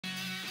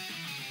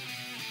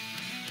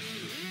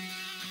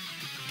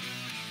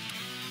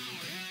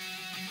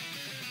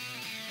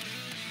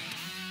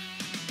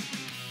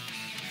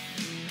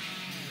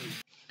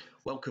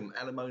welcome,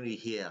 Alimony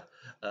here.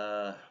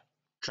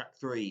 Track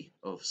 3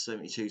 of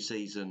 72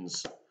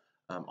 Seasons.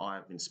 I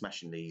have been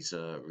smashing these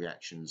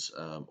reactions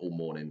all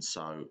morning,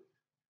 so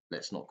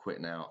let's not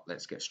quit now.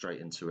 Let's get straight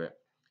into it.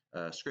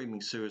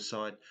 Screaming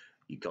Suicide,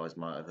 you guys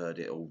might have heard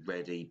it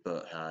already,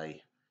 but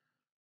hey,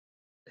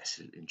 let's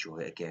enjoy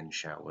it again,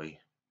 shall we?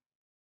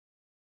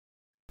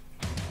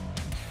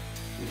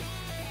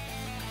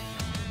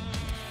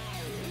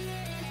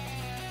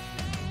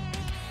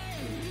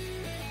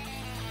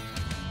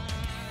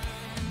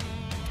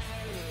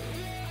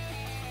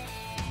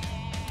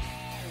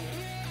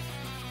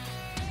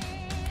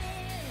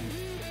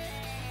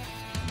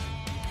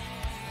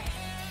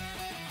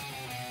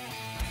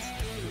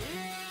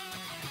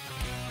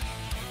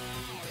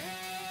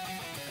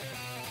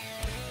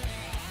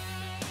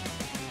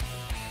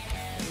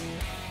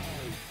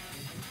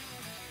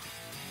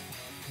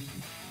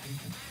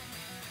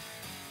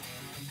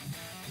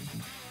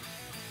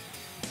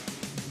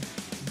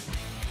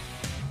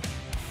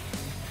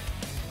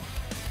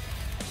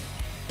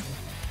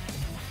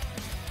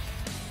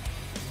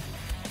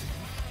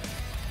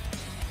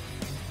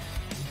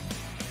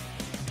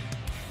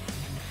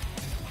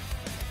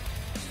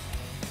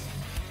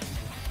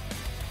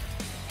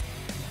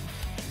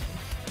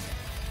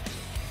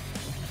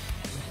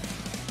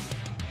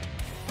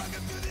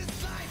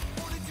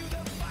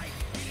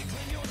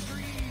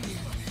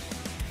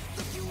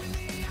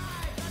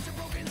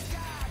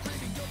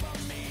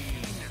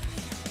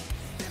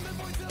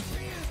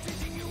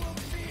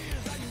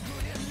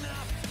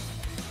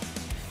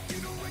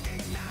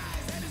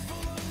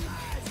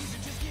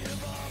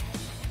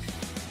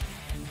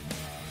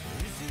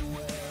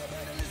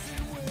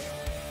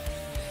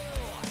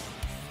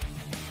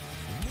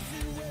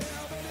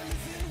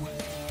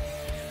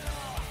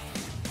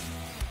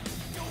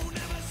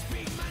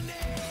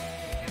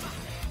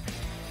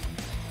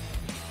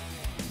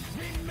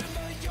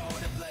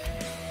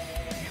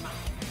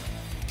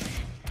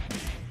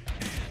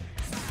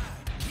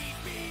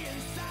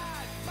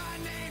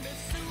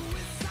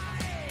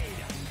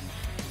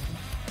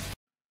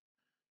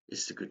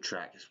 It's a good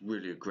track. It's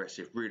really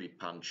aggressive, really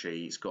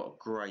punchy. It's got a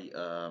great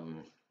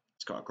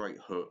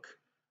hook.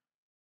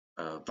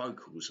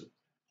 Vocals are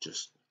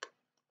just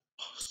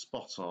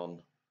spot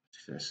on.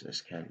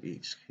 This can't be.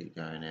 Just keep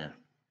going here.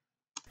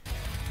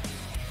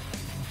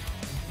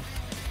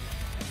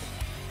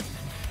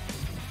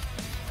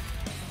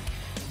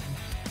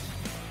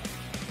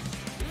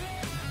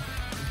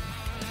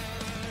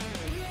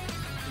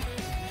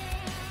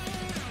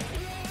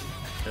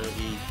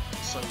 Early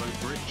solo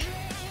bridge.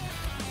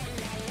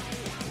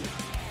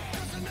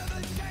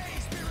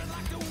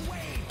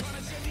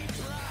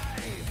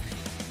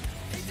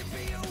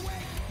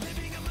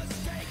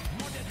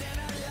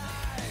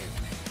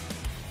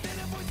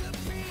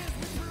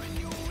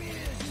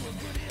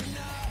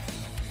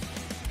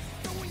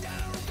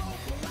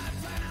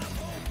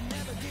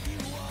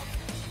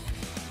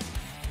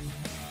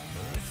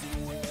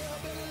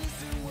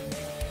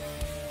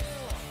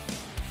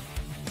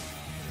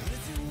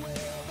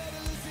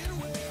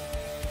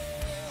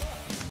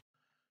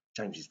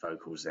 James's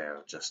vocals there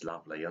are just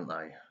lovely, aren't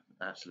they?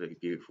 Absolutely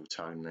beautiful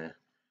tone there.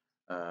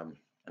 And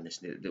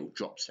this little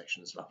drop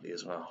section is lovely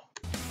as well.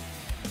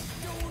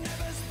 Don't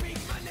ever speak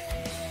my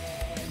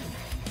name.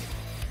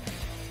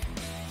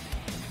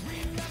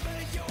 Remember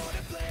you're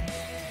to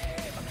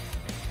blame.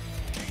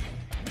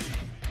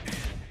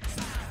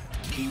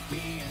 Keep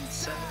me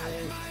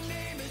inside. My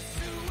name is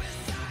suicide.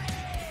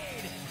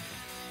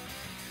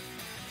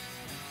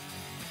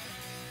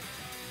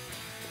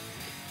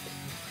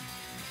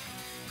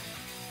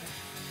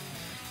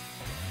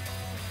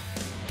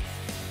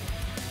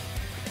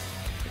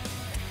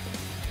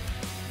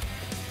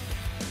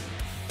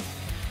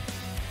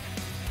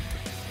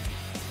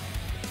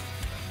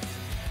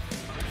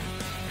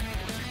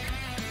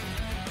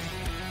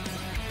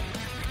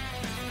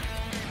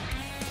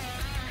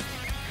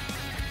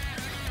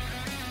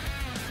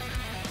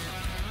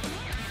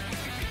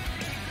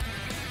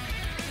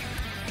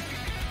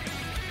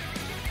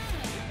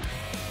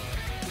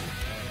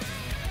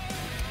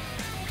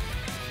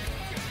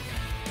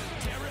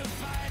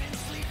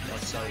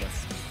 Solo.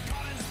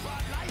 Calling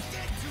spotlight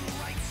dead to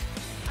rights.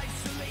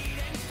 Isolate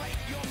and fight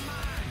your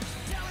mind.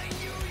 Telling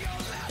you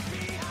you're left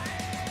behind.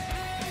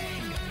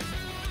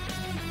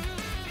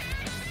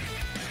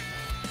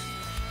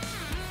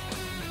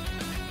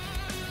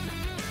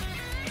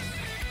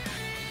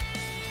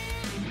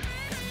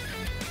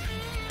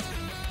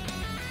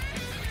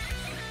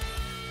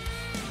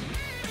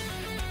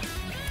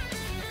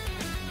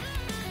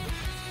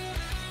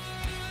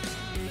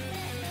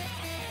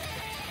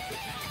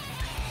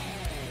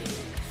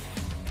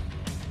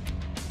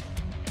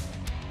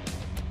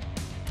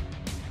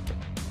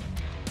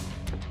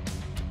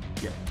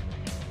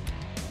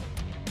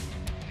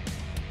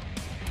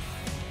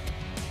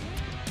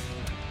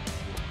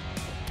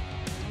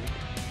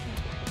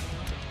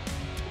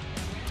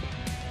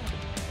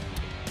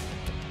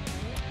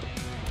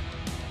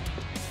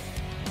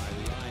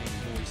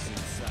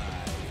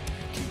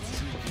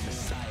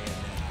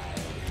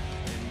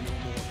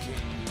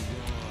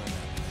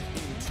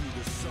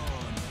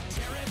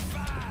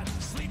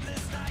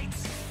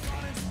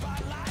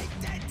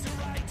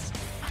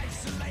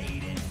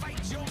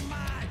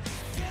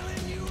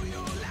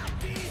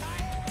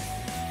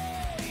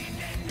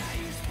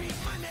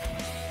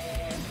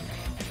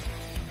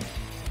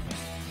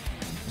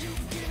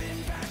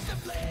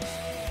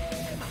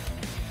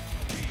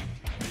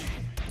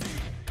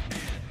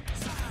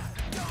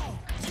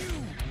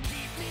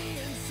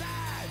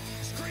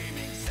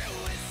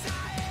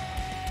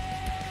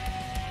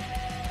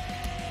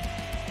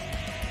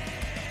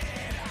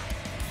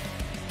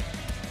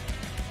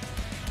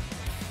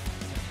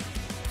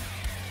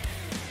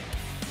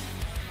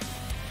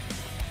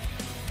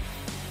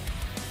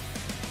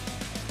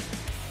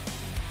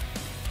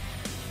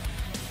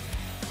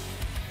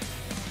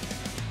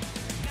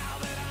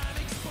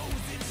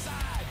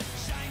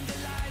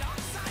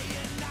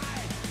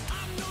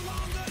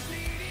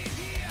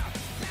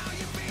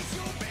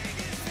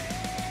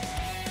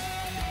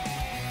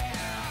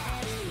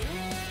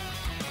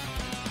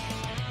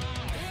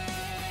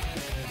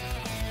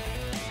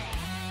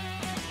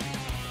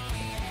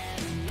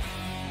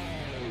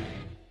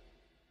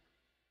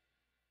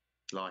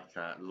 Like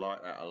that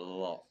a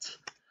lot.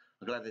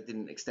 I'm glad they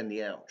didn't extend the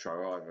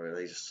outro either.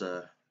 They just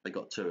they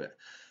got to it.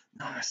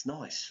 No, that's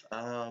nice.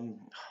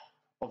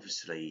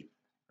 Obviously,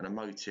 an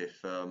emotive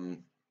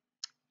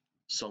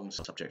song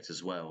subject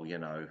as well. You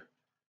know,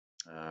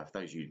 for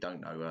those of you who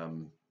don't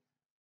know,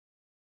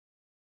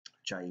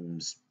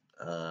 James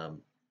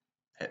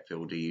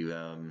Hetfield, he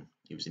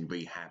was in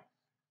rehab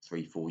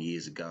 3-4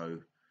 years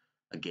ago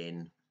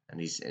again, and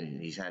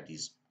he's had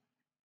his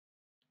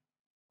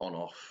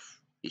on-off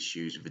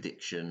issues with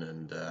addiction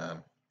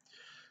and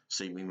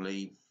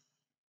seemingly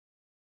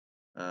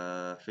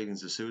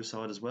feelings of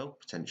suicide as well,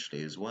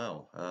 potentially as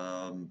well.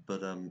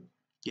 But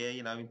yeah,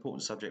 you know,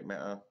 important subject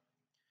matter.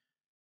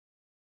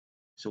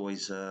 It's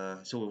always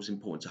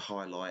important to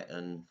highlight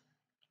and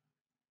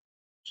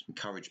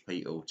encourage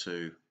people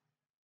to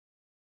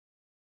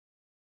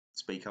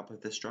speak up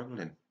if they're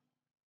struggling.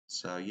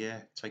 So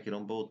yeah, take it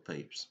on board,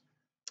 peeps.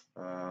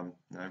 You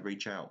know,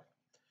 reach out.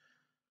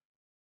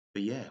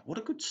 But yeah, what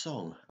a good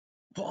song.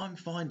 What I'm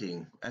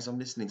finding as I'm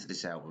listening to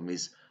this album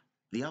is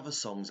the other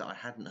songs that I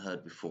hadn't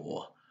heard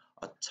before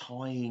are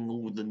tying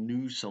all the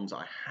new songs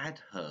I had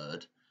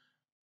heard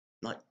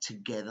like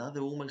together.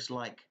 They're almost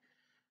like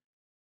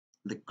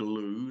the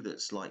glue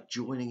that's like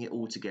joining it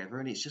all together,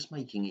 and it's just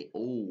making it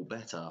all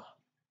better.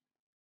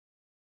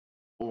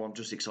 Or I'm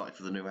just excited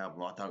for the new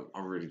album.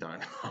 I really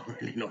don't. I'm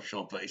really not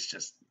sure, but it's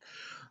just,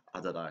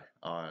 I don't know.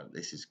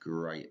 This is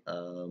great.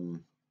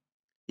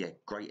 Yeah,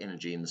 great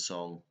energy in the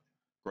song,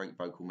 great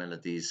vocal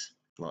melodies.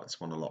 I like this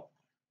one a lot.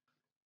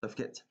 Don't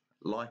forget to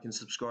like and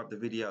subscribe the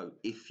video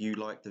if you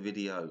like the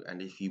video,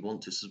 and if you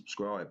want to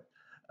subscribe.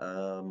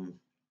 There'll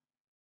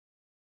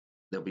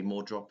be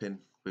more dropping.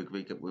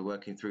 We're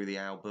working through the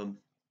album,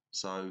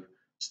 so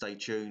stay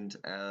tuned.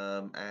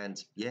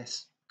 And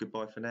yes,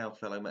 goodbye for now,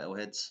 fellow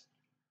metalheads.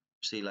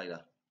 See you later.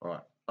 All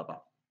right, bye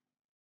bye.